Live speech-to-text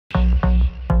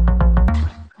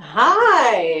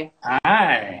Hi,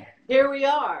 Hi. here we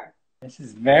are. This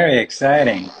is very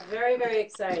exciting. Very, very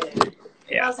exciting.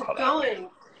 Yeah, How's it hold on. going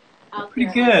out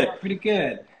Pretty there? good, pretty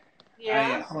good.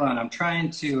 Yeah? Hold on, I'm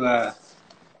trying to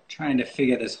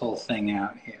figure this whole thing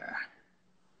out here.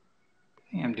 I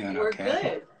think I'm doing We're okay.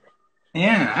 good.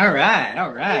 Yeah, all right,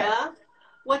 all right. Yeah?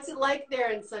 What's it like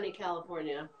there in sunny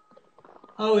California?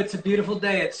 Oh, it's a beautiful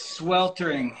day. It's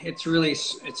sweltering. It's really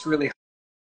hot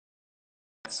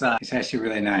outside. It's actually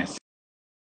really nice.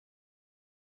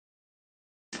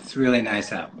 It's really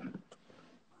nice out.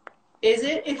 Is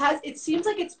it? It seems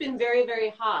like it's been very,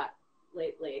 very hot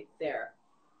lately there.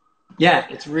 Yeah,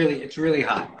 it's really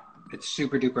hot. It's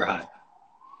super duper hot.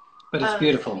 But it's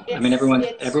beautiful. I mean, everyone's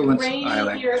rainy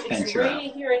here. It's venture out. rainy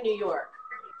here in New York.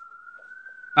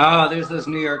 Oh, there's those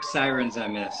New York sirens I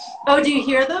miss. Oh, do you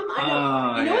hear them? I know.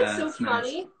 Oh, You know yeah, what's so it's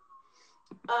funny?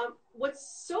 What's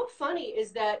so funny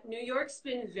is that New York's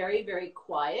been very, very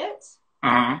quiet.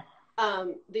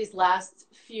 These last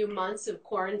few months of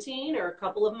quarantine, or a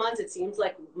couple of months, it seems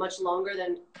like much longer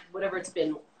than whatever it's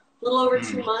been, a little over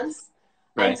 2 months.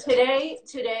 Right. And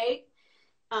today,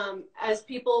 as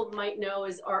people might know,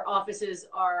 is our offices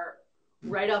are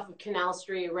right off of Canal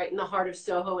Street, right in the heart of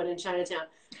Soho and in Chinatown.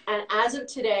 And as of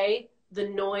today, the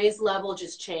noise level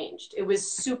just changed. It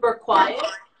was super quiet.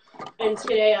 And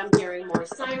today I'm hearing more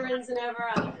sirens than ever.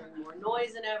 I'm hearing more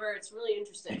noise than ever. It's really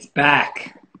interesting. It's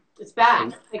back. It's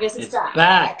back. I guess it's back.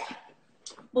 Back.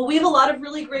 Well, we have a lot of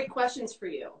really great questions for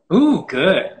you. Ooh,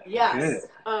 good. Yes.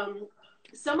 Good.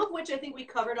 Some of which I think we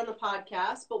covered on the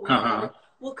podcast, but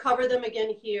we'll cover them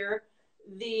again here.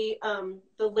 The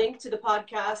link to the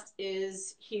podcast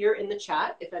is here in the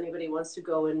chat if anybody wants to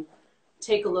go and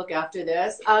take a look after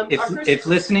this. If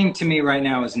listening to me right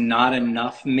now is not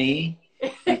enough me,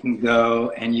 you can go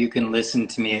and you can listen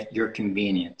to me at your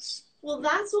convenience. Well,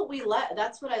 that's what we like.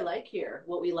 That's what I like here.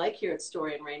 What we like here at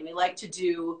Story and Rain. We like to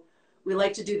do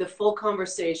the full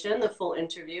conversation, the full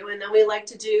interview, and then we like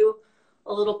to do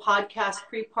a little podcast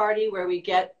pre-party where we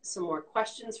get some more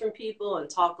questions from people and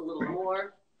talk a little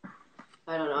more.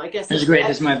 I don't know. I guess it's great.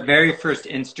 This is my very first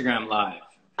Instagram Live.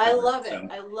 I love it.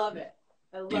 I love it.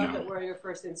 I love that we're your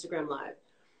first Instagram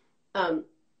Live.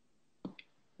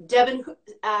 Devin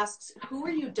asks, who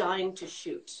are you dying to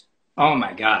shoot? Oh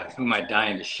my God, who am I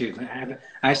dying to shoot? I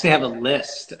actually have a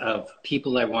list of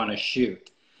people I want to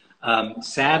shoot.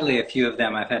 Sadly, a few of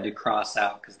them I've had to cross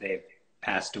out because they've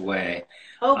passed away.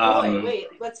 Oh boy, wait,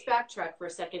 let's backtrack for a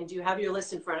second. Do you have your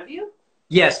list in front of you?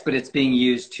 Yes, but it's being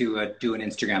used to do an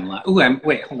Instagram Live. Ooh,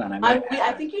 wait, hold on.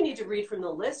 I think you need to read from the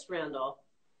list, Randall.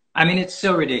 I mean, it's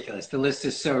so ridiculous. The list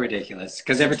is so ridiculous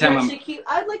because every time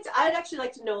I'd actually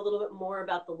like to know a little bit more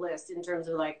about the list in terms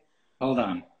of like. Hold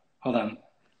on.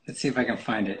 Let's see if I can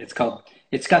find it. It's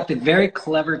got the very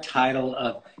clever title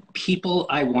of People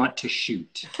I Want to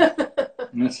Shoot.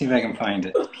 Let's see if I can find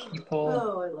it. People.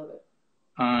 Oh, I love it.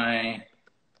 I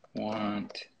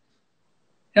want.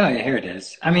 Oh, yeah, here it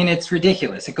is. I mean, it's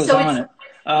ridiculous. It goes on.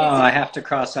 I have to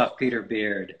cross off Peter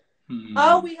Beard.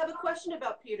 Oh, we have a question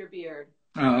about Peter Beard.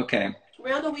 Oh, okay.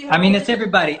 Randall, it's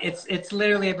everybody. It's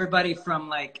literally everybody from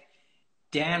like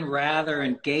Dan Rather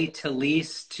and Gay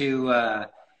Talese to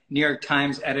New York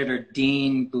Times editor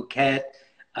Dean Bouquet,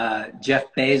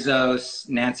 Jeff Bezos,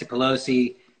 Nancy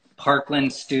Pelosi,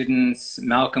 Parkland students,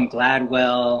 Malcolm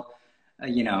Gladwell,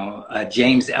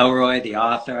 James Elroy, the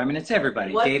author. I mean, it's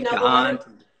everybody. Dave Gahan.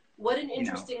 What an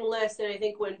interesting list. And I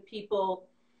think when people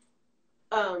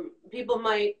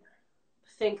might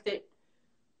think that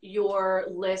your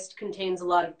list contains a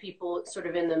lot of people sort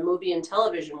of in the movie and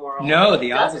television world. No,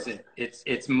 the opposite.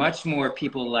 It's much more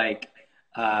people like,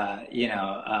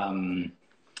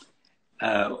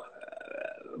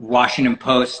 Washington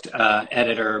Post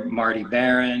editor Marty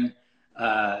Baron,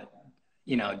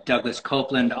 Douglas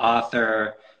Copeland,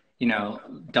 author,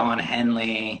 Don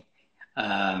Henley,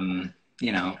 other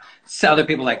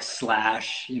people like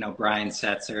Slash, Brian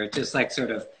Setzer, just like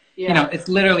sort of, it's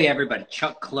literally everybody.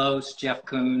 Chuck Close, Jeff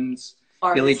Koons,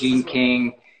 Billie Jean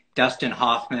King, Dustin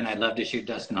Hoffman. I'd love to shoot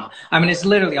Dustin Hoffman. I mean, it's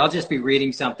literally, I'll just be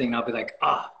reading something and I'll be like,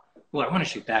 well, I want to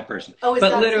shoot that person. But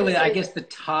literally, I guess the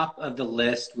top of the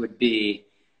list would be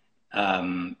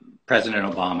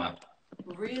President Obama.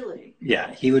 Really?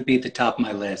 Yeah, he would be at the top of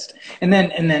my list. And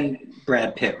then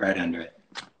Brad Pitt right under it.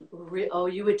 Oh,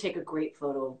 you would take a great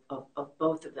photo of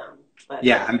both of them. But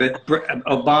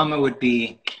Obama would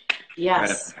be yes.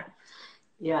 Right up there.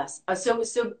 Yes.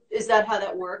 So is that how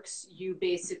that works? You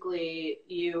basically,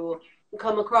 you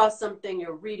come across something,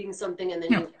 you're reading something, and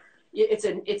then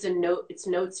it's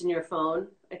notes in your phone,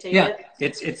 I take it? Yeah,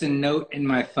 it's a note in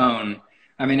my phone.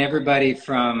 I mean, everybody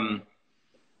from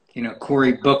You know,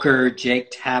 Cory Booker, Jake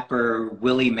Tapper,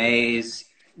 Willie Mays.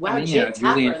 Wow, I mean, Jake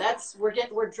Tapper. That's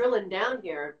we're drilling down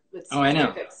here with oh, I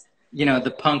know. You know,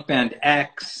 the punk band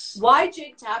X. Why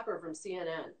Jake Tapper from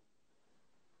CNN?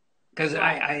 Because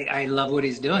I love what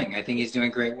he's doing. I think he's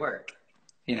doing great work.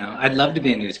 You know, I'd love to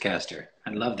be a newscaster.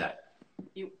 I'd love that.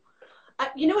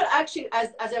 You know what? Actually, as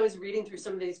I was reading through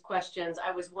some of these questions,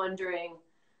 I was wondering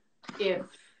if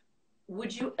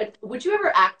would you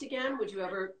ever act again? Would you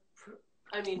ever?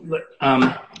 I mean,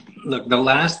 look, the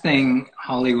last thing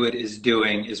Hollywood is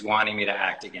doing is wanting me to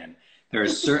act again. There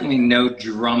is certainly no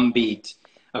drumbeat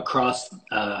across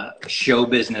show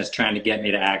business trying to get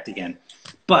me to act again.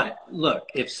 But look,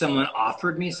 if someone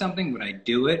offered me something, would I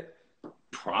do it?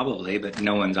 Probably, but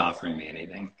no one's offering me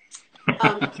anything.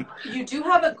 You do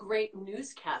have a great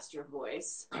newscaster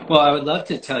voice. Well, I would love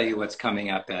to tell you what's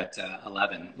coming up at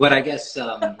 11. But I guess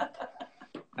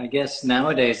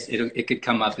nowadays it could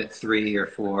come up at 3 or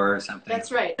 4 or something.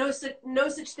 That's right. No such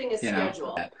thing as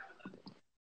schedule.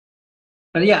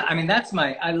 But yeah, I mean,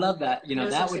 I love that. You know,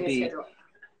 that would be.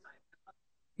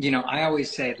 You know, I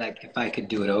always say, like, if I could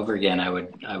do it over again, I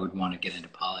would want to get into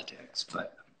politics,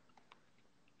 but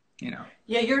you know.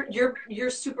 Yeah, you're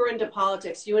super into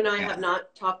politics. You and I have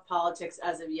not talked politics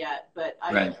as of yet, but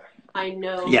I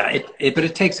know. Yeah, but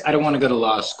it takes. I don't want to go to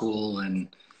law school and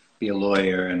be a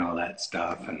lawyer and all that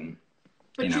stuff, and.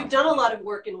 But you've done a lot of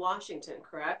work in Washington,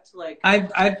 correct? Like I've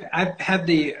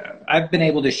been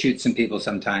able to shoot some people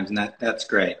sometimes, and that's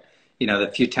great. You know,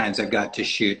 the few times I've got to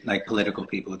shoot like political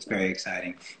people, it's very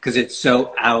exciting because it's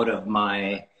so out of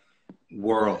my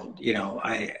world. You know,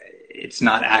 it's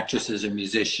not actresses or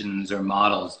musicians or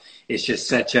models. It's just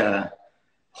such a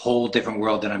whole different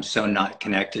world that I'm so not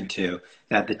connected to,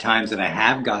 that the times that I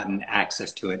have gotten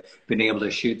access to it, been able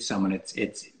to shoot someone,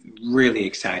 it's really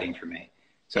exciting for me.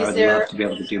 So I'd love to be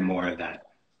able to do more of that.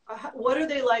 What are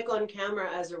they like on camera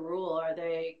as a rule? Are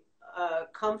they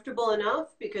comfortable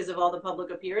enough because of all the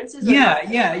public appearances?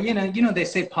 Yeah. You know, they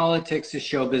say politics is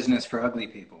show business for ugly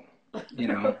people. You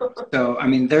know, so I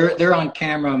mean, they're on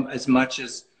camera as much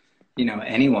as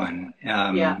anyone.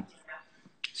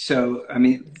 So I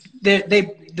mean,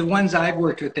 the ones I've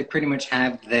worked with, they pretty much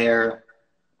have their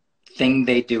thing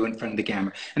they do in front of the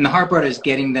camera, and the hard part is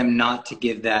getting them not to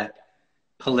give that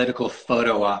political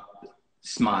photo op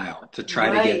smile, to try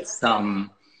to get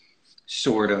some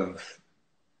sort of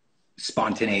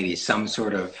spontaneity, some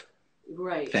sort of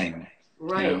thing.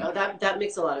 Right. You know? Oh, that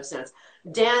makes a lot of sense.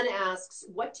 Dan asks,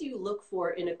 what do you look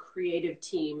for in a creative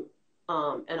team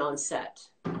and on set?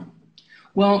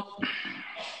 Well,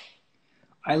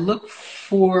 I look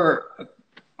for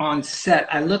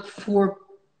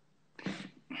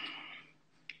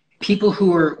people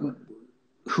who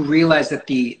realize that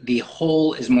the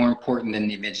whole is more important than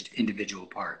the individual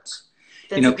parts.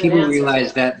 That's people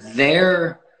realize that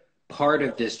their part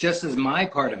of this, just as my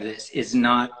part of this, is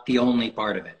not the only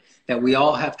part of it, that we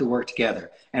all have to work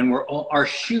together, and our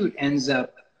shoot ends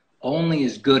up only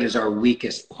as good as our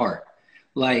weakest part.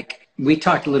 Like we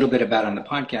talked a little bit about on the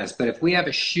podcast, but if we have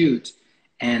a shoot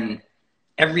and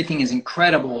everything is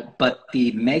incredible, but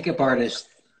the makeup artist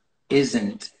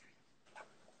isn't,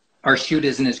 our shoot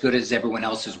isn't as good as everyone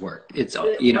else's work. It's,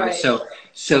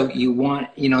 so you want,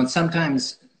 and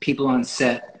sometimes people on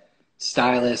set,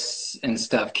 stylists and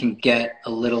stuff, can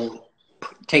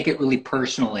take it really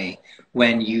personally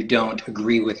when you don't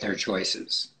agree with their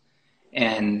choices.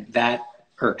 And that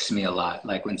irks me a lot.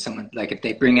 Like when someone, like if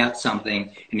they bring out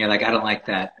something and you're like, I don't like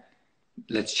that,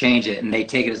 let's change it. And they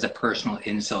take it as a personal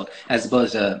insult, as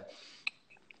opposed to,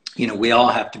 we all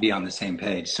have to be on the same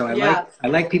page. So I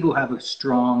like people who have a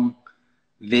strong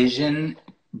vision,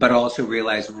 but also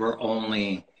realize we're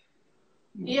only,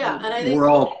 and I think we're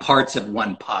all parts of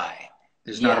one pie.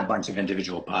 There's not a bunch of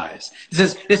individual pies.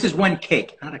 This is one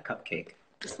cake, not a cupcake.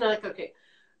 It's not a cupcake.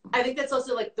 I think that's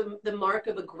also like the mark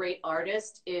of a great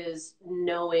artist is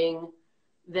knowing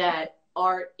that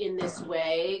art in this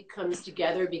way comes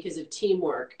together because of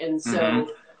teamwork. And so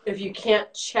if you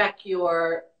can't check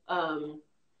your, I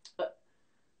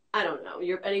don't know,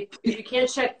 if you can't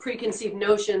check preconceived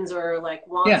notions or like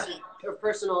wants or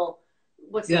personal,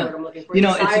 what's the word I'm looking for?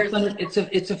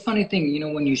 It's a funny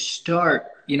thing, when you start,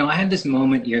 I had this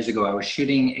moment years ago. I was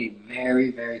shooting a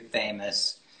very, very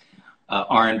famous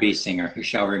R&B singer who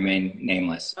shall remain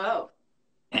nameless. Oh.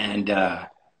 And I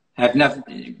have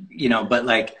nothing, but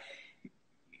like,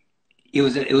 it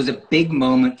was a big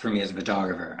moment for me as a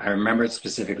photographer. I remember it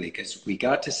specifically because we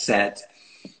got to set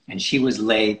and she was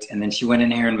late, and then she went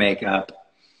in hair and makeup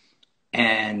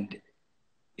and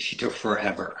she took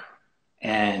forever.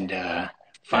 And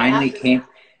finally came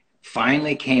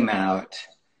out.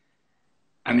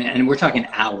 I mean, and we're talking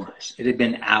hours. It had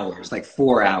been hours, like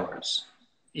 4 hours,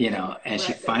 you know, and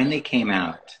she finally came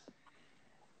out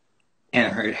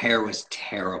and her hair was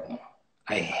terrible.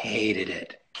 I hated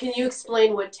it. Can you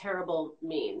explain what terrible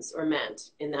means or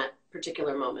meant in that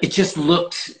particular moment? It just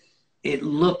looked, it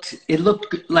looked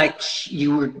like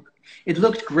it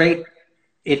looked great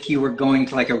if you were going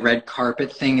to like a red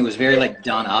carpet thing. It was very like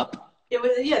done up. It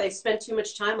was, yeah, they spent too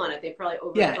much time on it. They probably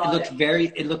overthought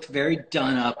it. It looked very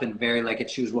done up and very like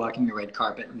she was walking the red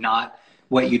carpet, not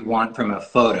what you'd want from a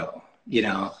photo, you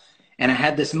know? And I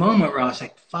had this moment where I was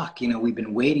like, fuck, you know, we've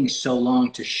been waiting so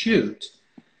long to shoot.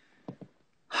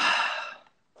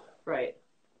 Right.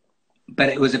 But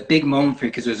it was a big moment for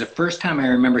me because it was the first time I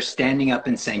remember standing up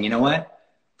and saying, you know what?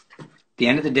 At the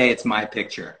end of the day, it's my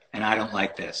picture and I don't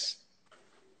like this.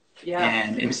 Yeah.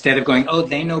 And instead of going, oh,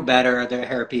 they know better, they're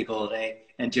hair people,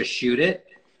 and just shoot it,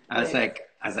 I was like,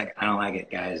 I don't like it,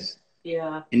 guys.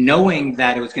 Yeah. And knowing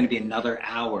that it was going to be another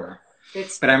hour.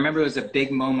 But I remember it was a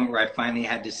big moment where I finally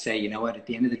had to say, you know what, at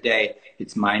the end of the day,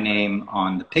 it's my name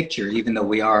on the picture, even though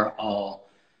we are all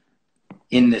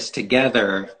in this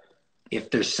together. If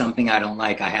there's something I don't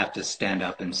like, I have to stand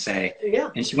up and say.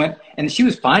 Yeah. And she went, and she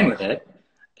was fine with it.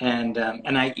 And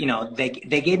I, you know, they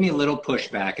gave me a little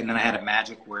pushback, and then I had a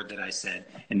magic word that I said,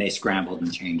 and they scrambled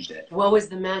and changed it. What was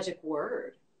the magic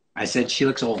word? I said, she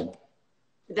looks old.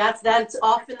 That's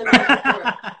often the magic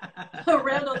word. Oh,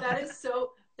 Randall,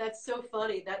 that's so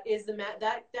funny. That is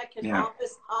that can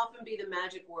often be the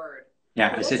magic word.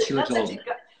 Yeah, I said she looks old.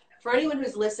 For anyone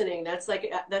who's listening, that's a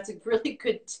really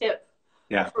good tip.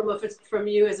 Yeah. From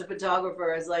you as a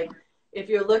photographer, is like,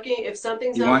 if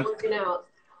something's not working out.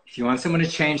 If you want someone to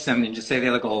change something, just say they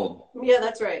look old. Yeah,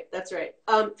 that's right. That's right.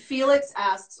 Felix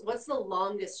asks, what's the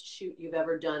longest shoot you've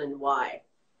ever done and why?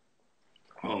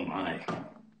 Oh, my.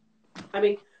 I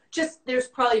mean, there's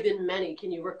probably been many.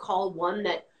 Can you recall one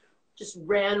that just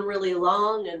ran really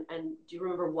long? And do you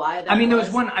remember why that was? There was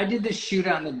one. I did this shoot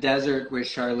out in the desert with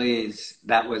Charlize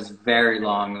that was very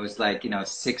long. It was like,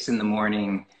 6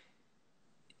 a.m.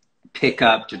 pick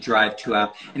up to drive 2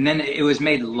 hours. And then it was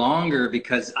made longer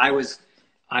because I was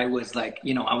like,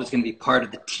 I was going to be part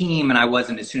of the team, and I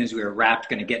wasn't, as soon as we were wrapped,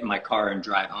 going to get in my car and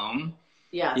drive home.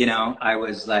 Yeah. I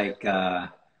was like,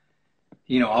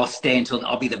 I'll stay until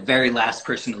I'll be the very last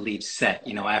person to leave set,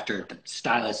 after the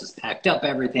stylist has packed up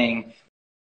everything.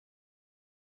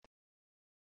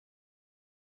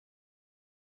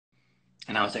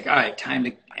 And I was like, all right, time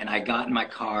to, and I got in my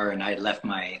car and I left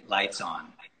my lights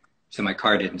on. So my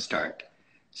car didn't start.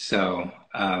 So,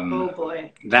 oh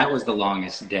boy, that was the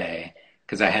longest day.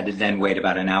 Because I had to then wait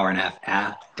about an hour and a half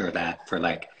after that for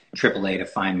like AAA to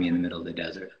find me in the middle of the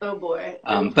desert. Oh boy!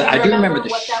 But I do remember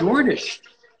the shortest.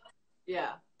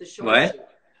 Yeah, the shortest.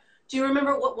 What? Do you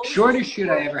remember what shortest shoot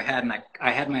I ever had? And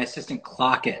I had my assistant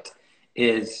clock it.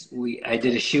 I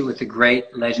did a shoot with the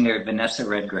great legendary Vanessa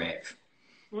Redgrave.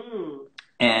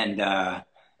 And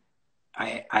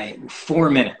I 4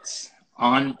 minutes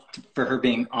for her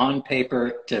being on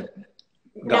paper to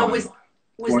go. Now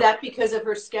was that because of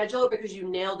her schedule or because you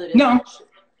nailed it? No.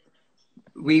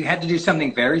 We had to do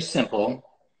something very simple.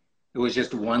 It was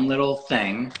just one little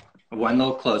thing, one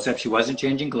little close-up. She wasn't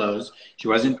changing clothes. She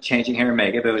wasn't changing hair and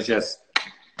makeup. It was just,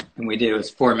 and it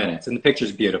was 4 minutes. And the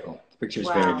picture's beautiful. The picture's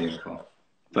very beautiful.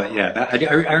 But yeah,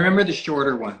 I remember the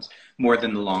shorter ones more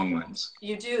than the long ones.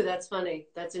 You do? That's funny.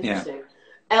 That's interesting.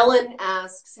 Yeah. Ellen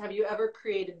asks, have you ever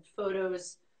created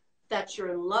photos that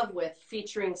you're in love with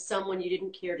featuring someone you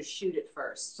didn't care to shoot at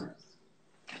first?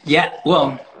 Yeah,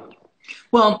 well,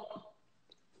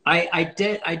 I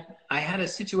did. I had a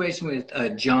situation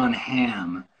with John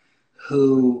Hamm,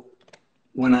 who,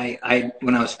 when I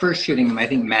was first shooting him, I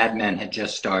think Mad Men had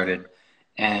just started,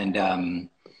 and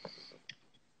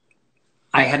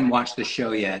I hadn't watched the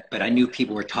show yet, but I knew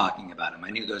people were talking about him. I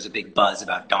knew there was a big buzz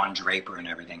about Don Draper and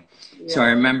everything. Yeah. So I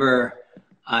remember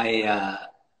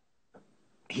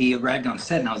he arrived on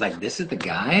set, and I was like, this is the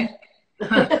guy?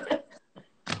 Huh.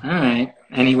 All right.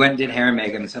 And he went and did hair and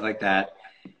makeup and stuff like that.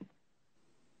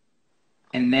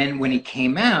 And then when he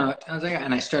came out, I was like,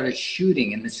 and I started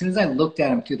shooting. And as soon as I looked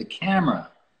at him through the camera,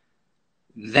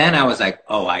 then I was like,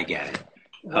 oh, I get it.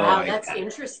 Wow, that's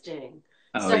interesting.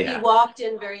 So he walked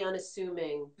in very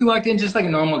unassuming. He walked in just like a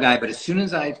normal guy, but as soon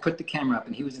as I put the camera up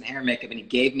and he was in hair and makeup and he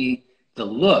gave me the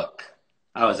look,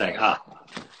 I was like,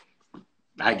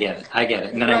 I get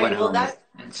it. And then I went home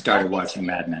and started watching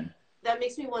Mad Men. That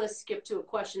makes me want to skip to a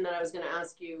question that I was going to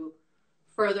ask you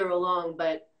further along,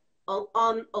 but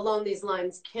along these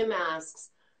lines, Kim asks,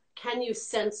 can you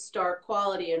sense star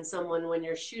quality in someone when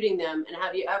you're shooting them? And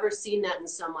have you ever seen that in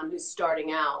someone who's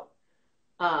starting out?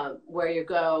 where you're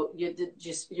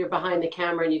behind the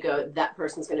camera and you go, that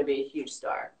person's going to be a huge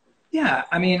star. Yeah,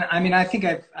 I mean, I think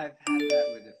I've had that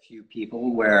with a few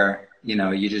people where, you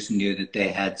know, you just knew that they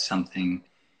had something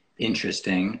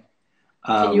interesting.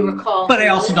 Can you recall? But I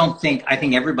also don't think, I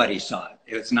think everybody saw it.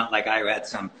 It's not like I had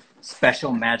some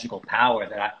special magical power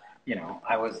that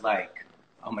I was like,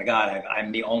 oh my God,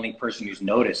 I'm the only person who's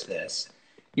noticed this.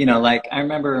 You know, like I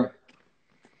remember,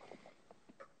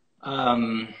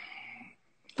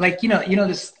 like,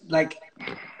 this, like,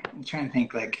 I'm trying to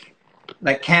think, like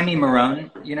Cammie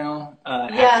Marone, you know?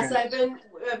 Yes, actress.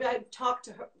 I've talked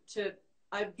to her,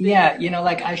 yeah, you know,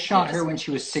 like I shot her when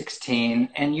she was 16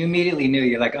 and you immediately knew,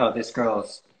 you're like, oh, this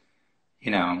girl's,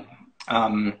 you know.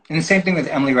 And the same thing with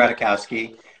Emily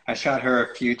Ratajkowski. I shot her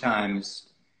a few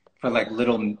times for like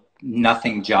little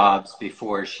nothing jobs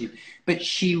before but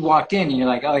she walked in and you're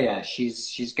like, oh yeah,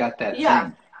 she's got that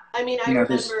thing. I mean, I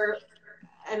remember,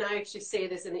 and I actually say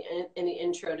this in the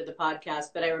intro to the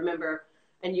podcast, but I remember,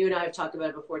 and you and I have talked about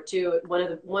it before too, one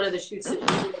of the shoots that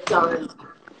you had done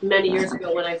many years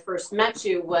ago when I first met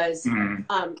you was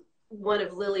one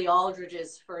of Lily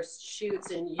Aldridge's first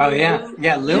shoots, and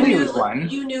Lily was one.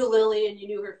 You knew Lily and you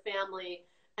knew her family,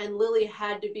 and Lily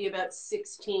had to be about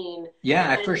 16. Yeah,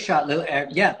 I first shot Lily.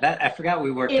 I forgot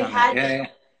we worked on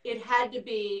that. It had to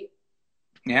be.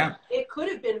 Yeah. It could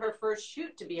have been her first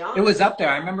shoot, to be honest. It was up there.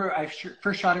 I remember I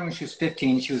first shot her when she was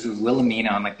 15. She was with Wilhelmina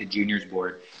on like the juniors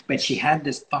board, but she had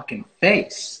this fucking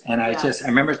face, and I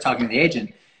remember talking to the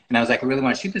agent. And I was like, I really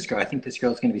want to shoot this girl. I think this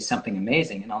girl's going to be something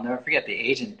amazing. And I'll never forget, the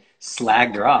agent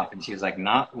slagged her off. And she was like,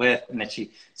 not with, and then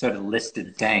she sort of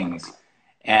listed things.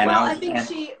 And I think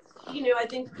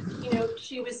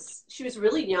she was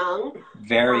really young.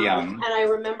 Very young. And I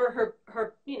remember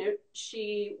her,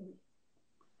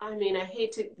 I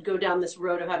hate to go down this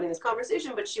road of having this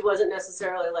conversation, but she wasn't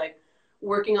necessarily like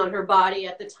working on her body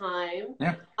at the time.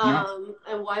 Yeah.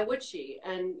 And why would she?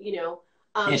 And,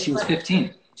 she was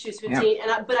 15. She was 15,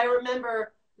 but I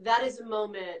remember that is a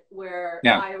moment where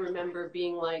I remember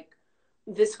being like,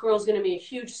 "This girl's going to be a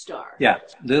huge star." Yeah,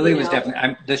 Lily was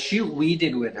definitely the shoot we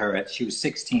did with her. She was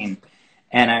 16,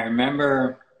 and I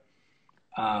remember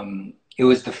it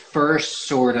was the first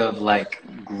sort of like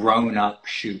grown-up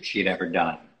shoot she'd ever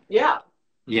done. Yeah,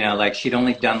 you know, like she'd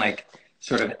only done like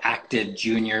sort of acted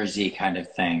junior-y kind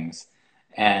of things,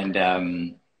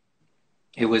 and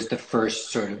it was the first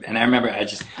sort of, and I remember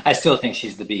I still think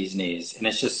she's the bee's knees,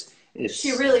 and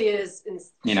she really is.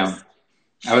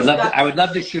 I would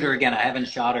love to shoot her again. I haven't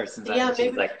shot her since I was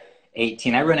like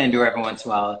 18. I run into her every once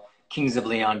in a while, Kings of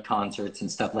Leon concerts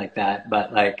and stuff like that.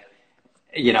 But like,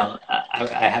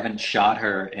 I haven't shot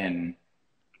her in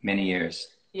many years.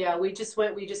 Yeah, we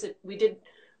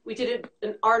did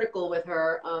an article with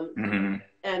her,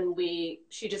 and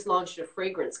she just launched a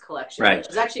fragrance collection, which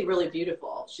is actually really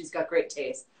beautiful. She's got great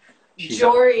taste.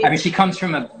 Jory, she comes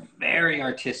from a very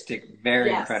artistic,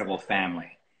 very incredible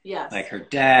family. Yes, like her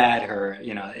dad,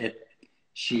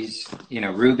 she's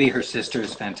Ruby, her sister,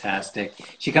 is fantastic.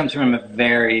 She comes from a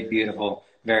very beautiful,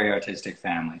 very artistic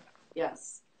family.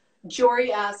 Yes,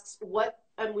 Jory asks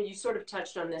and you sort of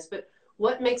touched on this, but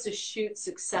what makes a shoot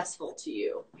successful to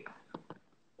you?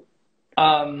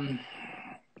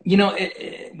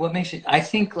 What makes it, I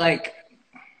think like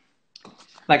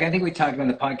I think we talked about in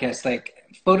the podcast, like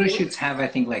photo shoots have, I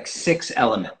think, like 6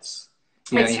 elements.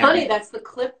 It's funny, that's the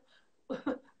clip,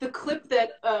 the clip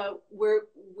that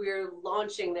we're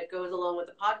launching that goes along with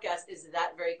the podcast is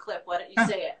that very clip. Why don't you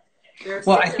say it?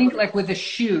 Well, I think like with a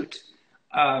shoot,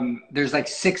 there's like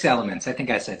 6 elements. I think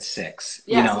I said 6.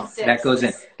 Yes, 6. That goes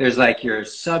in. There's like your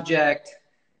subject,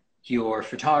 your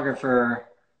photographer,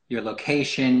 your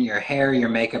location, your hair, your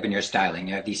makeup, and your styling.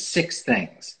 You have these 6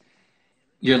 things.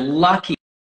 You're lucky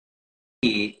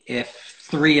if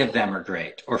 3 of them are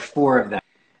great or 4 of them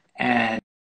and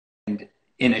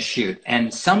in a shoot.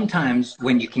 And sometimes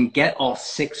when you can get all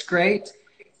 6 great,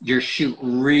 your shoot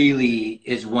really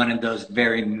is one of those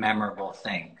very memorable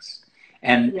things.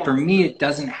 And for me, it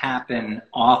doesn't happen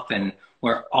often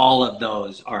where all of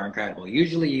those are incredible.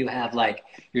 Usually you have like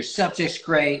your subject's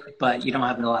great, but you don't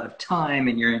have a lot of time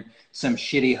and you're in some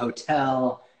shitty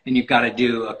hotel and you've got to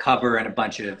do a cover and a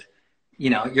bunch of,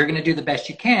 you're going to do the best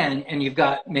you can. And you've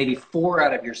got maybe 4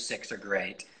 out of your 6 are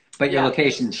great, but your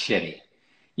location's shitty,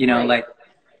 like,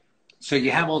 so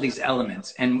you have all these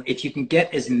elements. And if you can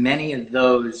get as many of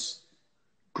those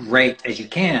great as you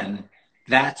can,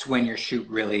 that's when your shoot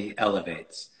really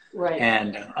elevates. Right.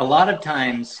 And a lot of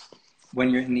times when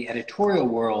you're in the editorial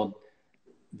world,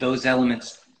 those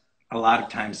elements a lot of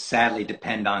times sadly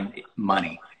depend on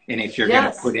money. And if you're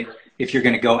going to if you're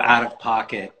going to go out of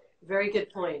pocket. Very good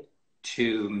point.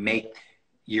 To make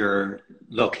your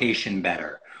location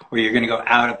better, or you're going to go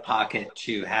out of pocket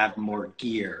to have more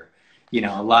gear. You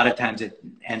know, a lot of times it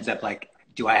ends up like,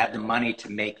 do I have the money to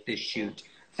make this shoot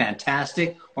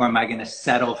fantastic, or am I going to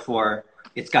settle for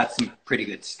it's got some pretty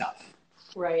good stuff?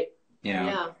 Right. You know?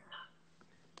 Yeah.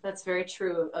 That's very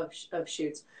true of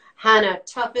shoots. Hannah,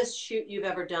 toughest shoot you've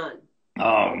ever done?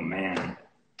 Oh, man.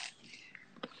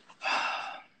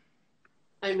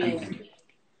 I mean,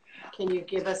 can you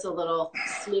give us a little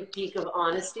sneak peek of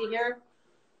honesty here?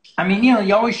 I mean, you know,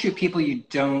 you always shoot people you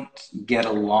don't get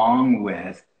along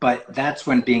with, but that's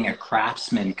when being a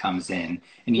craftsman comes in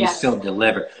and you still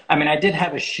deliver. I mean, I did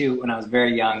have a shoot when I was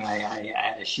very young. I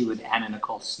had a shoot with Anna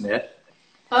Nicole Smith.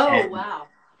 Oh, wow.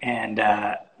 And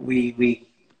we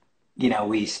you know,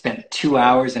 we spent 2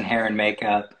 hours in hair and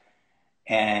makeup,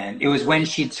 and it was when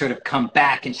she'd sort of come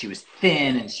back and she was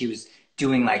thin and she was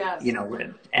doing like, you know,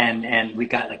 and we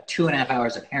got like 2.5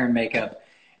 hours of hair and makeup,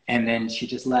 and then she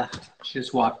just left. She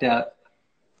just walked out.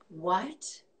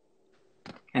 What?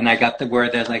 And I got the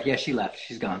word that was like, yeah, she left.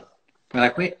 She's gone. We're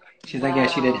like, wait. She's like, yeah,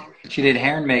 she did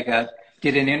hair and makeup,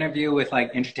 did an interview with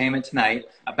like Entertainment Tonight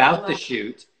about the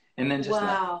shoot, and then just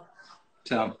left.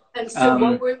 So, and so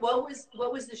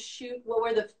what was the shoot? What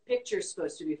were the pictures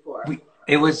supposed to be for?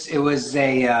 It was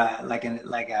a like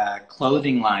a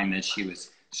clothing line that she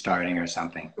was starting or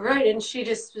something. Right, and she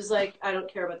just was like, I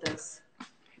don't care about this.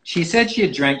 She said she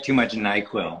had drank too much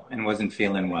NyQuil and wasn't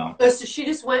feeling well. Oh, so she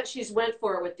just went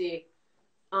for it with the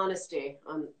honesty.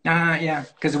 Yeah,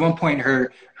 because at one point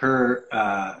her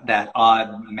that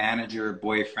odd manager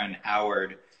boyfriend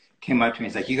Howard came up to me.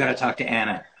 He's like, you got to talk to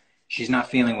Anna. She's not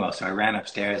feeling well. So I ran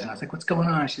upstairs and I was like, what's going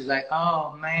on? She's like,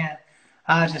 oh man,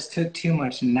 I just took too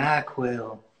much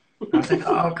NyQuil. I was like,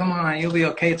 oh, come on, you'll be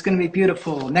okay. It's going to be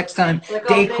beautiful. Next time, like,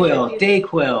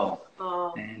 Dayquil.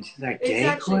 Oh. And she's like,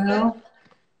 Dayquil?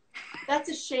 That's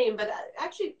a shame. But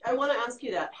actually, I want to ask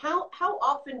you that. How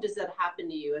often does that happen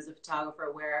to you as a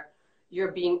photographer where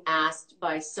you're being asked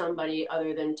by somebody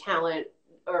other than talent,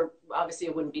 or obviously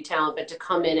it wouldn't be talent, but to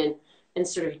come in and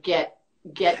sort of get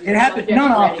it happened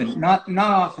not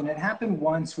often. It happened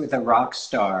once with a rock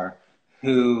star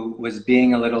who was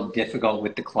being a little difficult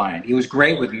with the client. He was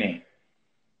great with me.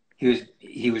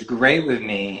 He was great with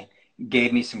me,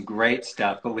 gave me some great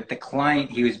stuff, but with the client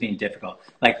he was being difficult.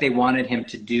 Like they wanted him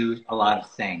to do a lot of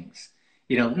things.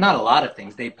 You know, not a lot of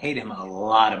things. They paid him a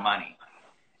lot of money.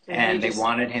 And they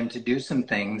wanted him to do some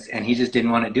things and he just didn't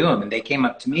want to do them. And they came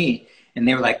up to me and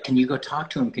they were like, can you go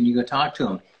talk to him? Can you go talk to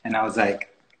him? And I was like,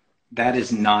 that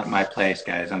is not my place,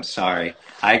 guys. I'm sorry.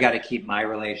 I got to keep my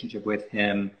relationship with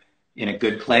him in a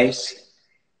good place.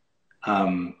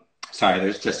 Sorry,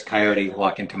 there's just a coyote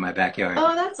walking to my backyard.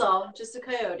 Oh, that's all. Just a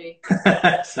coyote.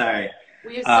 Sorry.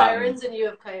 We have sirens and you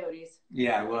have coyotes.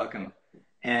 Yeah, welcome.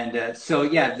 And so,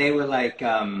 yeah, they were like,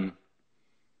 can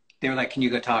you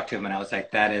go talk to him? And I was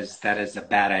like, that is a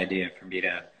bad idea for me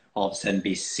to all of a sudden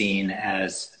be seen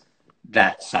as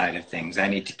that side of things. I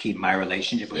need to keep my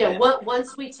relationship with him. Yeah,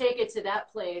 once we take it to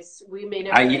that place, we may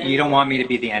never. You don't want me to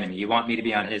be the enemy. You want me to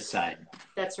be on his side.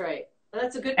 That's right.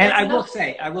 That's a good. And I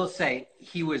will say,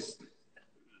 he was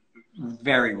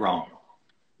very wrong.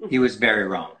 He was very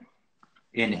wrong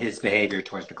in his behavior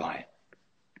towards the client.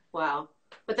 Wow,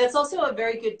 but that's also a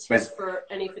very good tip for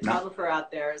any photographer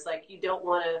out there. Is like you don't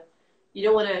want to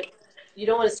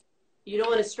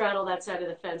straddle that side of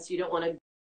the fence. You don't want to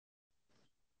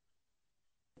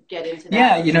get into that.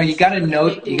 Yeah, you know, you got to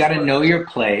know your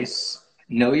place,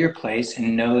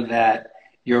 and know that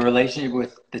your relationship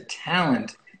with the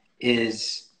talent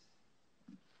is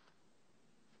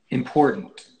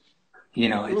important. You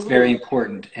know, it's very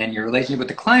important, and your relationship with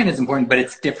the client is important, but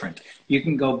it's different. You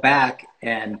can go back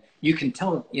and you can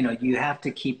tell, you know, you have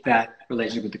to keep that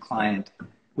relationship with the client,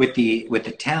 with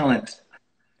the talent,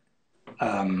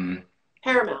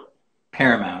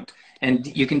 paramount, and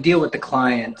you can deal with the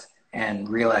client and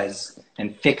realize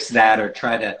and fix that or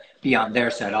try to be on their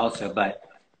side also. But,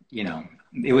 you know,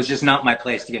 it was just not my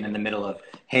place to get in the middle of,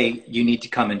 hey, you need to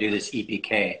come and do this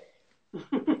EPK.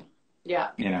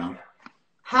 Yeah. You know.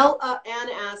 Anne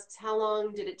asks, how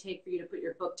long did it take for you to put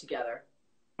your book together?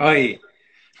 Oy.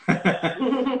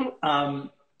 I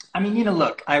mean, you know,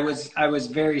 look, I was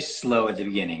very slow at the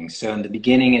beginning. So in the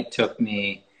beginning, it took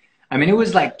me, I mean, it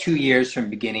was like 2 years from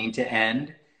beginning to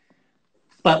end.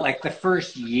 But like the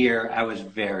first year, I was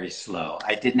very slow.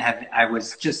 I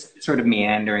was just sort of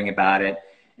meandering about it.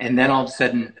 And then all of a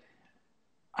sudden,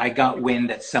 I got wind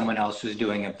that someone else was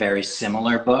doing a very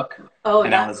similar book. Oh,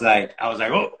 and I was like,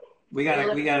 oh, we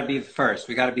gotta be first.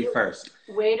 We gotta be first.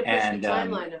 Way to push the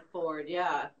timeline forward.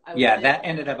 Yeah. Yeah, that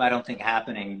ended up, I don't think,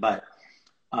 happening. But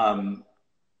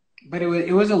but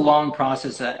it was a long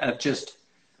process of just,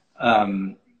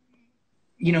 um,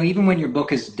 you know, even when your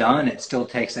book is done, it still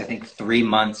takes, I think, 3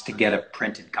 months to get a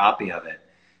printed copy of it.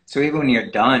 So even when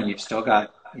you're done, you've still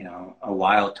got, you know, a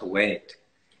while to wait.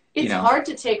 It's hard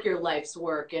to take your life's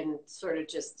work and sort of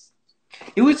just.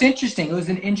 It was interesting. It was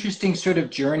an interesting sort of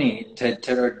journey to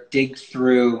dig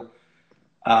through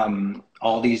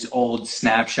all these old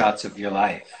snapshots of your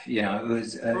life. You know,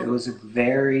 it was a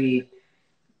very,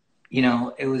 you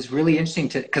know, it was really interesting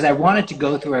because I wanted to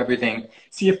go through everything,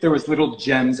 see if there was little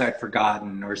gems I'd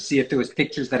forgotten, or see if there was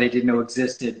pictures that I didn't know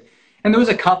existed. And there was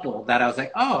a couple that I was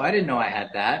like, oh, I didn't know I had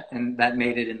that, and that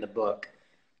made it in the book.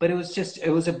 But it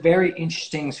was a very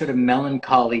interesting sort of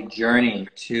melancholy journey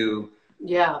to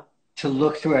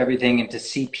look through everything and to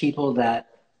see people that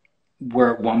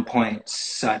were at one point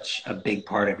such a big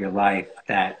part of your life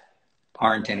that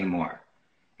aren't anymore.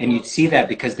 And you'd see that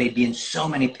because they'd be in so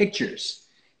many pictures.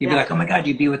 You'd be like, oh my God,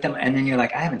 you'd be with them. And then you're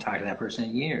like, I haven't talked to that person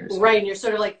in years. Right. And you're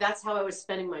sort of like, that's how I was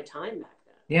spending my time back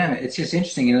then. Yeah. It's just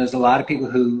interesting. You know, there's a lot of people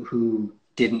who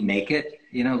didn't make it.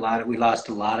 You know, we lost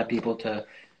a lot of people to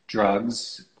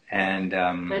drugs and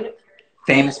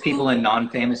famous people and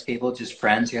non-famous people, just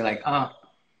friends. You're like, oh,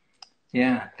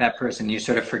 yeah, that person. You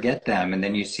sort of forget them. And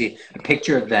then you see a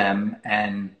picture of them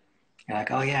and you're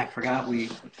like, oh yeah, I forgot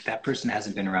that person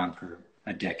hasn't been around for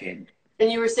a decade.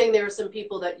 And you were saying there were some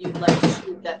people that you'd like to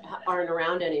shoot that aren't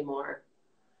around anymore,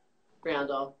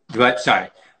 Randall. What? Sorry.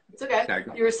 It's okay. Sorry,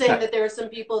 you were saying that there are some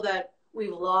people that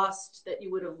we've lost that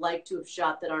you would have liked to have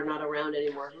shot that are not around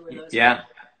anymore. Who were those? Yeah.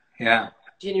 People? Yeah.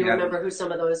 Do you remember who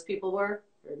some of those people were?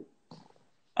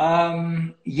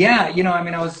 Yeah, you know, I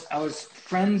mean, I was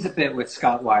friends a bit with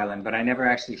Scott Weiland, but I never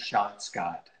actually shot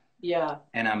Scott. Yeah.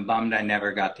 And I'm bummed I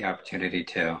never got the opportunity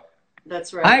to.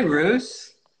 That's right. Hi,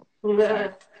 Roos.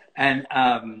 And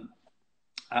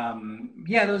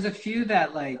yeah, there was a few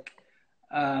that like,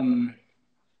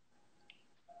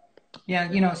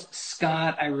 yeah, you know,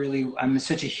 Scott, I'm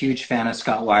such a huge fan of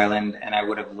Scott Weiland, and I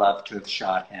would have loved to have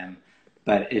shot him,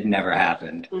 but it never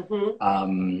happened.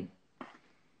 Mm-hmm.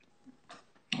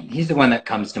 He's the one that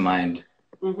comes to mind.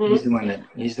 Mm-hmm.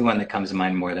 He's the one that comes to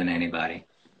mind more than anybody.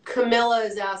 Camilla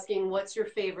is asking, what's your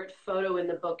favorite photo in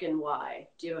the book and why?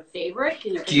 Do you have a favorite?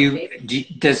 Can you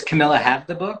does Camilla have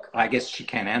the book? I guess she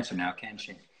can't answer now, can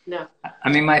she? No. I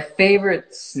mean, my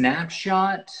favorite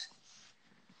snapshot,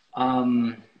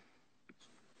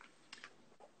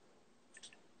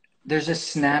 there's a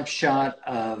snapshot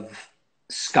of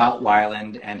Scott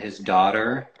Weiland and his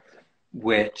daughter,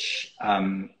 which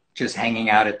just hanging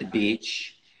out at the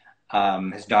beach.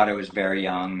 His daughter was very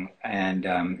young and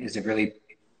is a really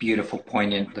beautiful,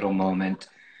 poignant little moment.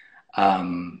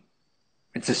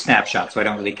 It's a snapshot, so I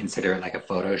don't really consider it like a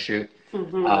photo shoot.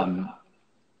 Mm-hmm.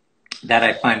 That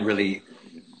I find really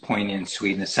poignant and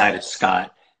sweet, and the side of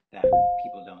Scott that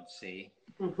people don't see.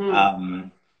 Mm-hmm.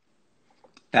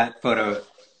 That photo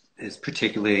is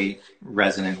particularly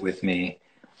resonant with me.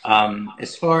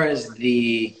 As far as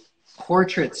the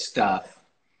portrait stuff,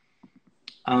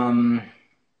 I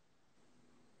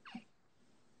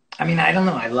mean, I don't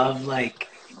know. I love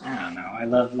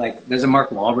there's a Mark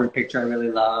Wahlberg picture I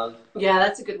really love. Yeah,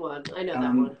 that's a good one. I know that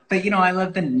one. But, you know, I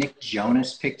love the Nick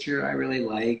Jonas picture I really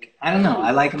like. I don't know.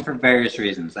 I like him for various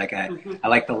reasons. Like, I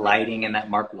like the lighting in that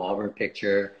Mark Wahlberg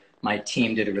picture. My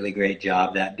team did a really great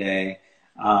job that day.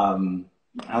 I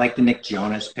like the Nick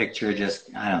Jonas picture.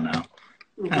 Just, I don't know.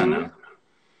 Mm-hmm. I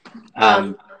don't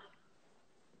know.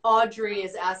 Audrey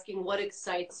is asking, what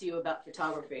excites you about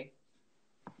photography?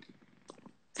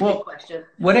 Well, question.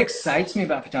 What excites me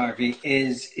about photography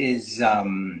is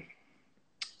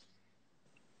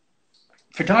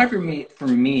photography for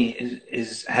me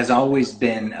has always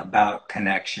been about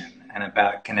connection and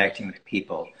about connecting with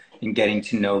people and getting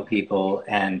to know people.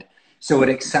 And so what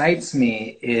excites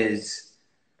me is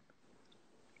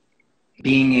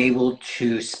being able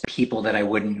to see people that I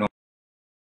wouldn't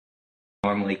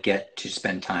normally get to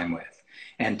spend time with,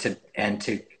 and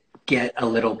to get a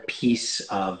little piece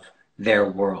of their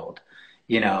world,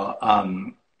 you know,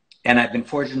 and I've been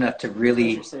fortunate enough to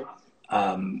really,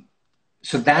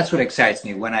 so that's what excites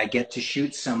me, when I get to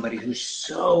shoot somebody who's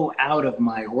so out of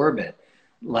my orbit.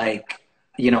 Like,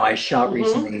 you know, I shot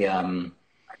recently,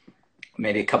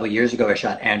 maybe a couple of years ago, I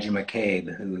shot Andrew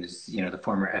McCabe, who's, you know, the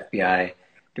former FBI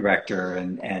director,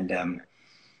 and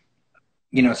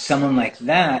you know, someone like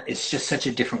that is just such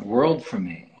a different world for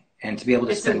me, and to be able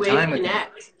to spend time with them.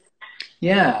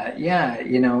 Yeah,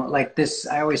 you know, like this,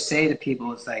 I always say to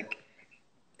people, it's like,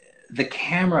 the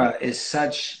camera is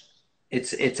such,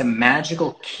 it's a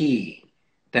magical key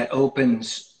that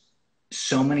opens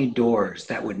so many doors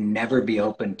that would never be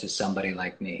open to somebody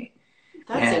like me.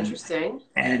 That's interesting.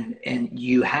 And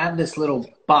you have this little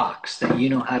box that you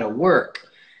know how to work,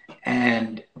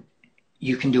 and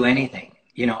you can do anything.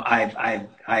 You know,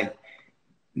 I've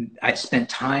spent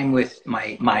time with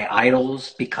my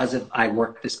idols because of I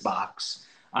worked this box.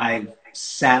 I've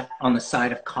sat on the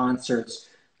side of concerts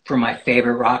for my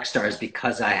favorite rock stars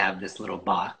because I have this little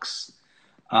box.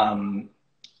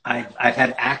 I've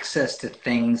had access to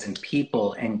things and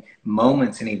people and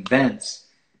moments and events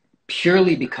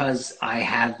purely because I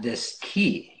have this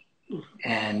key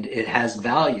and it has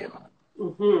value.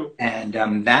 Mm-hmm.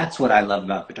 And that's what I love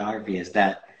about photography, is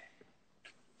that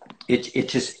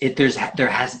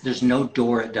there's no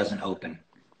door it doesn't open.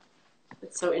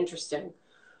 It's so interesting.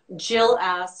 Jill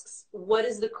asks, what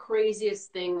is the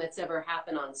craziest thing that's ever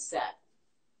happened on set?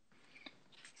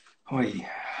 Oy,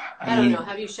 I don't know.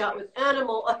 Have you shot with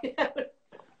animal?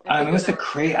 I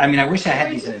wish I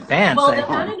had these in advance. Well, the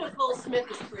Anna Nicole Smith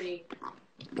is pretty.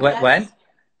 What?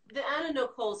 The Anna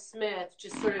Nicole Smith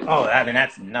just sort of. Oh, I mean,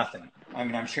 that's nothing. I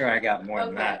mean, I'm sure I got more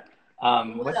than that.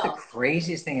 What's the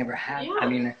craziest thing ever happened? Yeah. I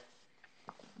mean,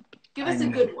 give us a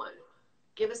good one.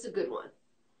 Give us a good one.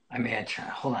 I mean,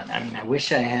 hold on. I mean, I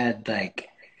wish I had like.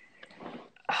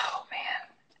 Oh man.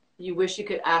 You wish you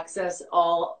could access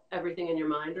everything in your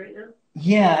mind right now?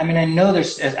 Yeah, I mean, I know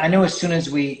as soon as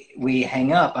we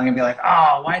hang up, I'm gonna be like,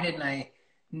 oh, why didn't I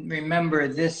remember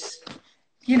this?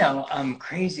 You know,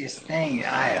 craziest thing.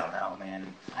 I don't know, man.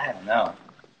 I don't know.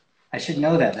 I should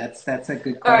know that. That's a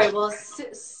good question. All right, well,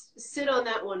 sit on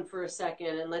that one for a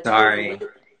second, and let's. Sorry.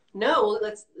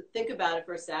 Let's think about it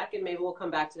for a sec, and maybe we'll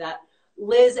come back to that.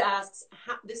 Liz asks,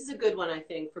 this is a good one, I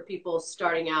think, for people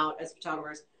starting out as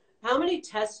photographers. How many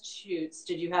test shoots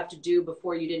did you have to do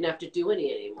before you didn't have to do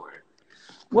any anymore?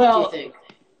 Well, do you think?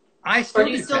 Or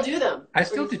do you still do them? I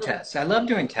still do tests. I love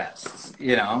doing tests,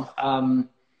 you know.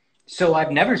 So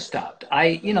I've never stopped.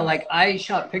 I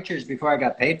shot pictures before I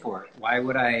got paid for it. Why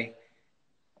would I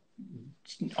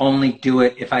only do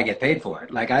it if I get paid for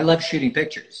it? Like, I love shooting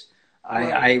pictures.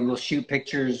 Right. I will shoot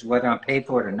pictures whether I'm paid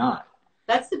for it or not.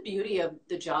 That's the beauty of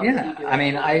the job that you do. I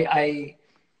mean,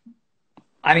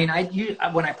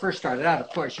 when I first started out, of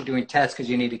course, you're doing tests because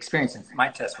you need experience, and my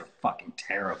tests were fucking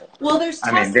terrible. Well, there's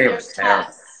tests and there's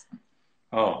tests.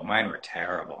 Oh, mine were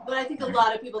terrible. But I think a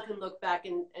lot of people can look back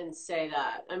and say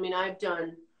that. I mean, I've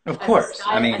done. Of course.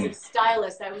 As a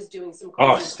stylist, I was doing some.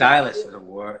 Stylists are the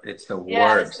worst. It's the worst.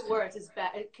 Yeah, it's the worst. It's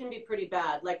bad. It can be pretty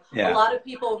bad. Like a lot of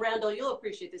people, Randall, you'll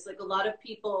appreciate this. Like a lot of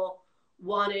people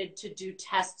wanted to do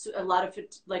tests. A lot of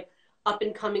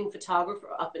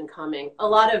a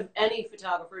lot of any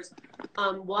photographers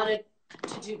wanted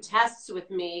to do tests with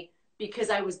me because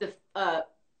I was the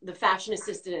fashion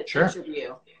assistant at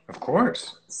interview. Of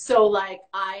course. So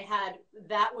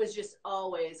that was just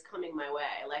always coming my way.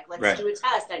 Like, let's do a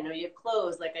test. I know you have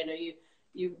clothes. Like, I know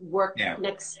you work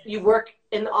you work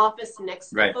in the office next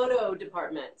to the photo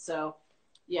department. So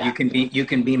yeah. You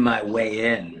can be my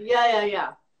way in.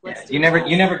 Yeah. You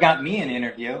never got me an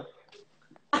interview.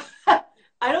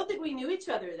 I don't think we knew each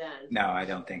other then. No, I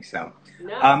don't think so.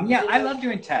 No. I love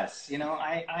doing tests. You know,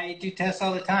 I do tests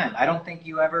all the time. I don't think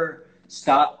you ever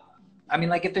stop. I mean,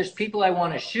 like, if there's people I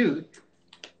want to shoot,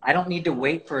 I don't need to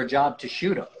wait for a job to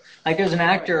shoot them. Like, there's an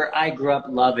actor I grew up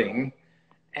loving,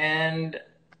 and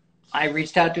I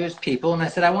reached out to his people and I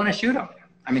said, I want to shoot him.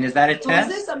 I mean, is that a test?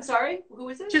 Who is this? I'm sorry. Who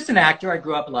is it? Just an actor I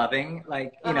grew up loving,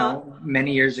 like, you know,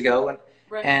 many years ago.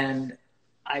 And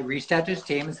I reached out to his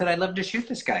team and said, I'd love to shoot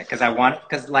this guy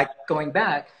because like going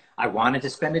back, I wanted to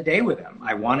spend a day with him.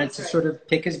 I wanted to sort of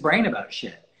pick his brain about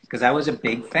shit because I was a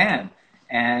big fan.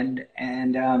 And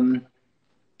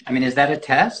I mean, is that a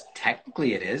test?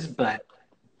 Technically it is, but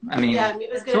I mean,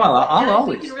 it was good. So I'll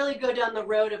always. We can really go down the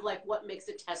road of like what makes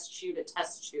a test shoot,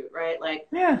 right? Like,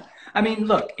 yeah. I mean,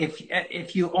 look,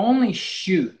 if you only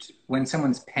shoot when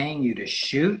someone's paying you to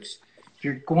shoot,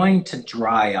 you're going to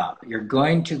dry up. You're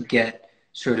going to get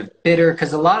sort of bitter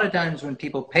because a lot of times when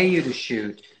people pay you to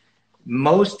shoot,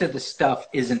 most of the stuff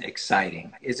isn't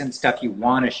exciting, isn't stuff you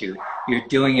want to shoot. You're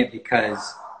doing it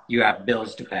because you have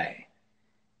bills to pay,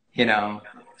 you know?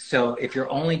 So if you're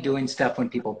only doing stuff when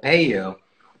people pay you,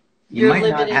 you might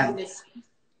not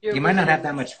have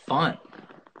that much fun.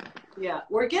 Yeah,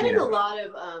 we're getting a lot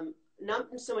of, not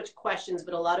so much questions,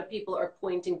 but a lot of people are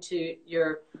pointing to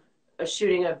your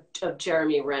shooting of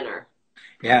Jeremy Renner.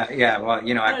 Yeah. Well,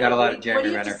 you know, I've got a lot of Jeremy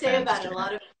Renner fans. What do you have to say about it? A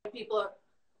lot of people,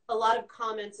 a lot of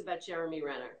comments about Jeremy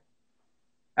Renner.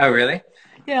 Oh, really?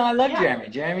 Yeah, I love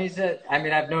Jeremy.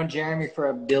 I've known Jeremy for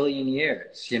a billion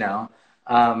years, you know.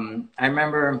 I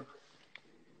remember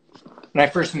when I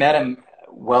first met him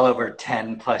well over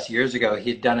 10 plus years ago,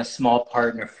 he'd done a small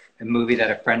part in a movie that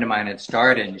a friend of mine had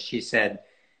starred in. She said,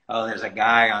 Oh, there's a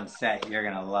guy on set you're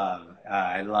gonna love.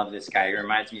 I love this guy. He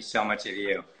reminds me so much of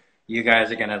you. You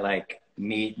guys are gonna like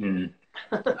meet and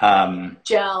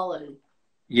gel and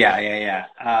yeah.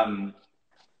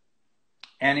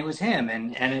 And it was him,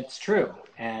 and it's true.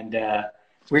 And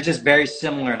we're just very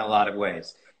similar in a lot of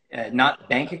ways. Not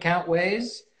bank account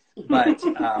ways, but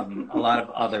a lot of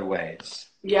other ways.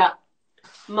 Yeah.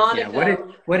 Monica.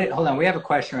 Yeah, what did hold on, we have a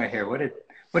question right here. What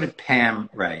did Pam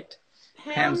write?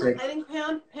 Pam's like, I think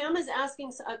Pam is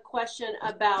asking a question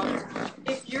about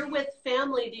if you're with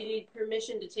family, do you need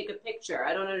permission to take a picture?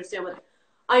 I don't understand what.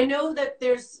 I know that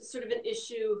there's sort of an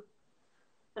issue.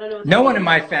 I don't know. No one in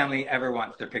my family ever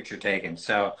wants their picture taken,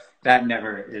 so that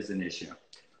never is an issue.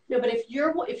 No, but if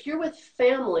you're with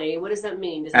family, what does that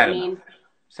mean? Does that mean? Know.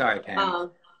 Sorry,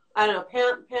 Pam. I don't know.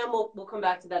 Pam will come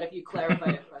back to that if you clarify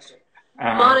your question.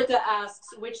 Monica asks,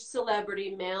 which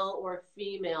celebrity, male or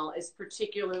female, is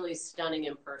particularly stunning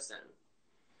in person?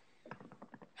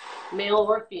 Male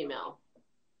or female?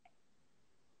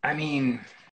 I mean,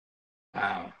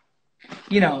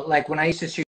 you know, like when I used to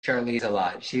shoot Charlize a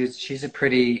lot, she's a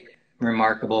pretty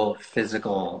remarkable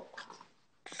physical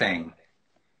thing.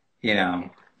 You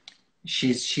know,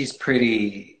 she's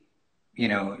pretty, you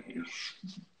know,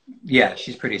 yeah,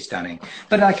 she's pretty stunning.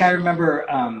 But like I remember,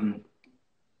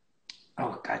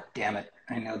 oh God damn it,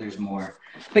 I know there's more.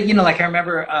 But you know, like I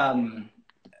remember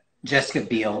Jessica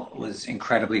Biel was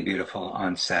incredibly beautiful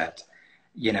on set.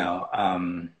 You know,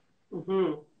 I'm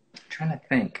trying to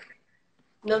think.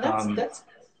 No, that's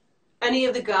any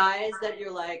of the guys that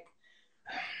you're like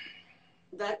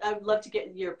that. I'd love to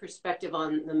get your perspective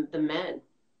on the men.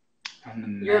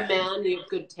 You're a man, you have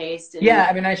good taste. Yeah,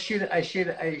 I mean, I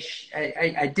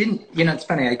didn't, you know, it's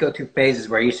funny. I go through phases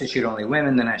where I used to shoot only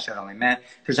women, then I shot only men.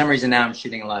 For some reason now I'm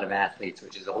shooting a lot of athletes,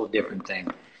 which is a whole different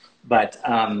thing. But,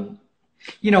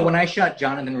 you know, when I shot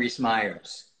Jonathan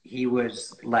Rhys-Meyers, he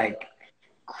was like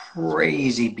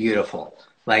crazy beautiful,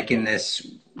 like in this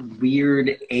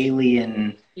weird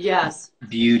alien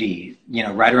beauty, you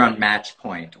know, right around match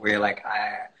point where you're like,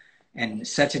 and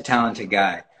such a talented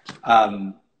guy.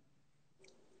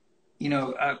 You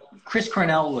know, Chris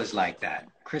Cornell was like that.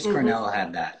 Chris Cornell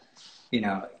had that. You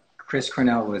know, Chris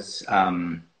Cornell was,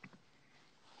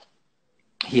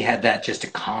 he had that just a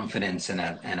confidence and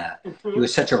he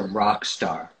was such a rock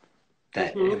star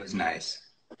that it was nice.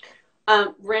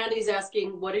 Randy's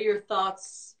asking, what are your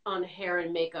thoughts on hair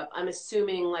and makeup? I'm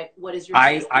assuming, like, what is your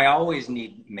I always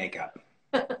need makeup.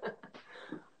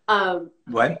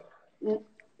 What?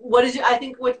 What is your, I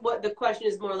think what the question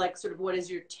is more like sort of what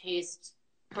is your taste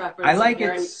preference? I like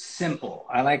it simple.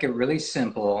 I like it really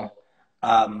simple.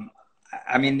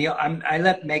 I mean, I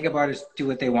let makeup artists do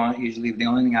what they want. Usually the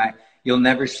only thing you'll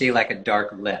never see like a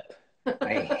dark lip.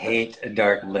 I hate a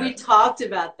dark lip. We talked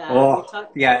about that. Oh,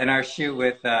 yeah. In our shoot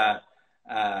with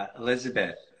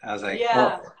Elizabeth, I was like,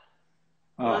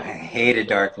 I hate a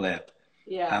dark lip.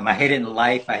 Yeah. I hate it in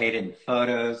life. I hate it in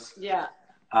photos. Yeah.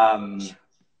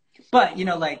 But you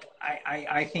know, like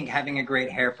I think having a great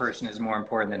hair person is more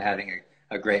important than having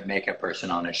a great makeup person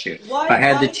on a shoot. If I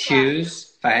had to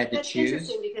choose, That's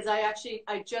interesting because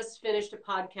I just finished a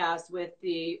podcast with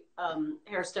the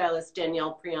hairstylist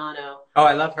Danielle Priano. Oh,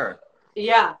 I love her.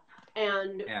 Yeah.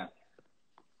 And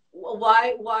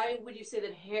why would you say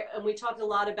that hair, and we talked a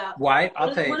lot about why?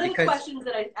 I'll tell you, one of the questions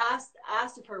that I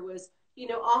asked of her was, you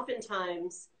know,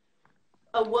 oftentimes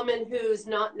a woman who's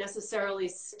not necessarily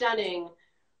stunning,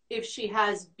 if she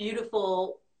has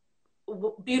beautifully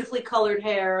colored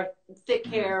hair, thick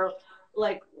hair,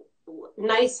 like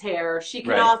nice hair, she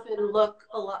can often look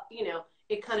a lot, you know,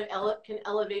 it kind of can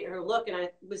elevate her look. And I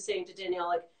was saying to Danielle,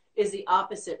 like, is the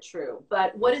opposite true?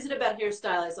 But what is it about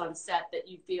hairstylists on set that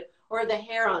you feel, or the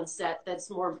hair on set, that's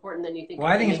more important than you think?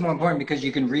 Well, I think it's more important because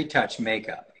you can retouch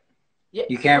makeup. Yeah,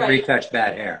 you can't retouch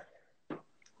bad hair.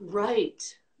 Right.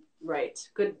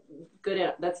 Good.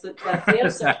 That's the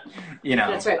answer. You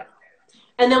know. That's right.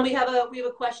 And then we have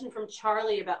a question from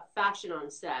Charlie about fashion on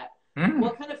set.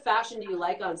 What kind of fashion do you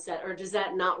like on set, or does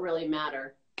that not really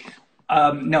matter?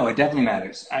 No, it definitely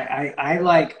matters. I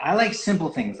like simple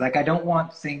things. Like I don't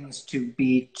want things to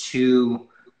be too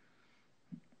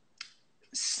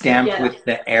stamped with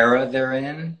the era they're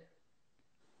in.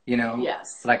 You know?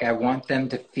 Yes. Like I want them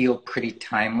to feel pretty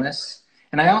timeless.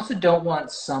 And I also don't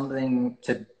want something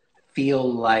to feel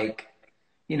like,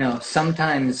 you know,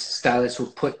 sometimes stylists will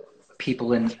put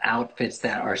people in outfits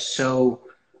that are so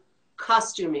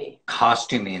costumey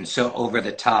and so over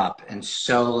the top and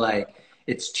so like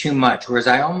it's too much. Whereas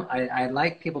I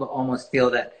like people to almost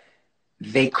feel that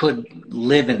they could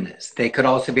live in this. They could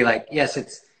also be like, yes,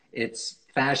 it's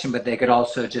fashion, but they could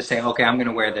also just say, okay, I'm going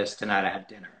to wear this tonight at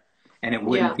dinner. and it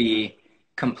wouldn't be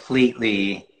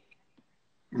completely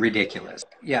ridiculous.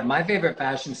 Yeah, my favorite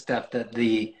fashion stuff, that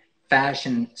the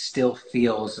fashion still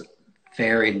feels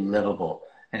very livable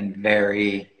and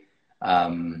very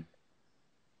timeless.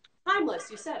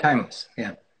 You said timeless.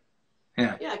 Yeah.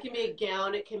 Yeah, it can be a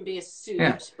gown, it can be a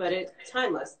suit, but it's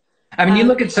timeless. I mean, you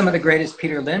look at some of the greatest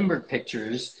Peter Lindbergh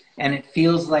pictures, and it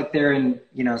feels like they're in,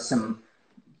 you know, some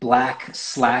black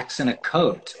slacks and a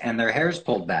coat, and their hair's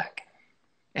pulled back,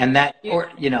 and that,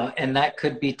 or you know, and that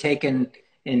could be taken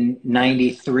in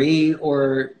 '93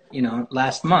 or you know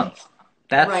last month.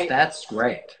 That's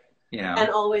great, you know, and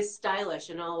always stylish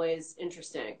and always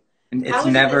interesting. And it's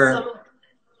never.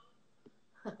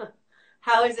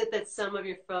 How is it that some of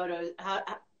your photos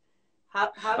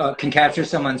can capture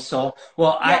someone's soul?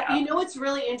 Well, yeah, you know what's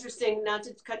really interesting, not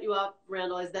to cut you off,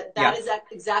 Randall, is that is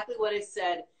exactly what I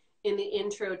said in the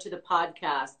intro to the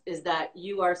podcast, is that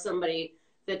you are somebody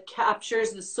that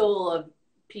captures the soul of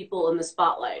people in the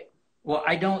spotlight. Well,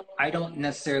 I don't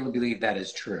necessarily believe that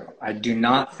is true. I do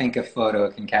not think a photo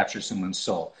can capture someone's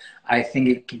soul. I think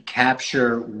it can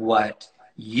capture what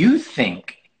you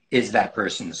think is that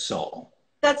person's soul.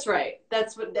 That's right.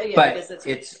 That's what. Yeah, but that's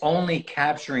it's only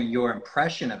capturing your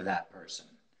impression of that person.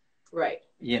 Right.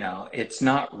 You know, it's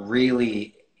not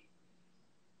really.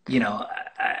 You know,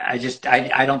 I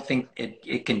don't think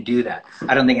it can do that.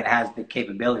 I don't think it has the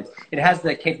capabilities. It has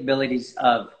the capabilities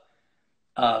of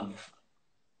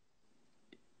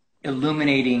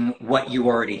illuminating what you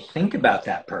already think about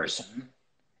that person.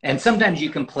 And sometimes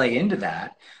you can play into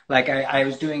that. Like I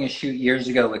was doing a shoot years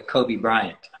ago with Kobe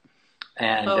Bryant.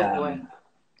 And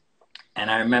and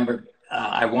I remember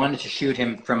I wanted to shoot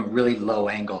him from a really low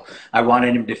angle. I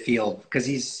wanted him to feel, because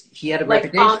he had a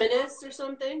reputation. Like ominous or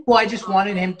something? Well, I just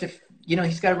wanted him to, you know,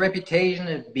 he's got a reputation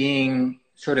of being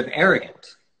sort of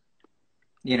arrogant.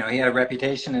 You know, he had a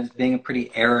reputation as being a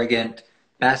pretty arrogant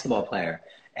basketball player.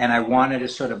 And I wanted a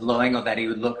sort of low angle that he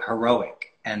would look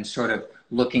heroic and sort of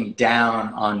looking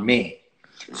down on me.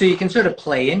 So you can sort of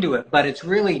play into it, but it's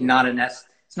really not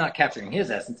it's not capturing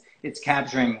his essence. It's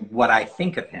capturing what I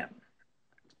think of him.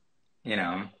 You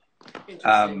know,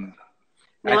 I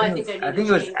think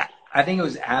it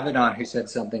was Avedon who said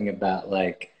something about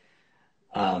like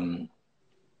the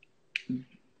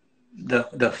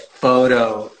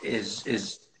photo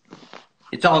is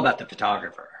it's all about the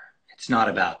photographer. It's not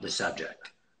about the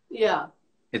subject. Yeah.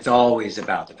 It's always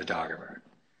about the photographer.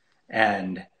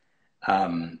 And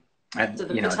so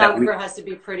the photographer has to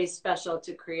be pretty special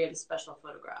to create a special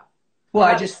photograph. Well,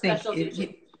 I just think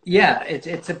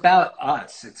it's about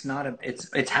us. It's not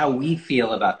it's how we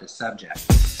feel about the subject.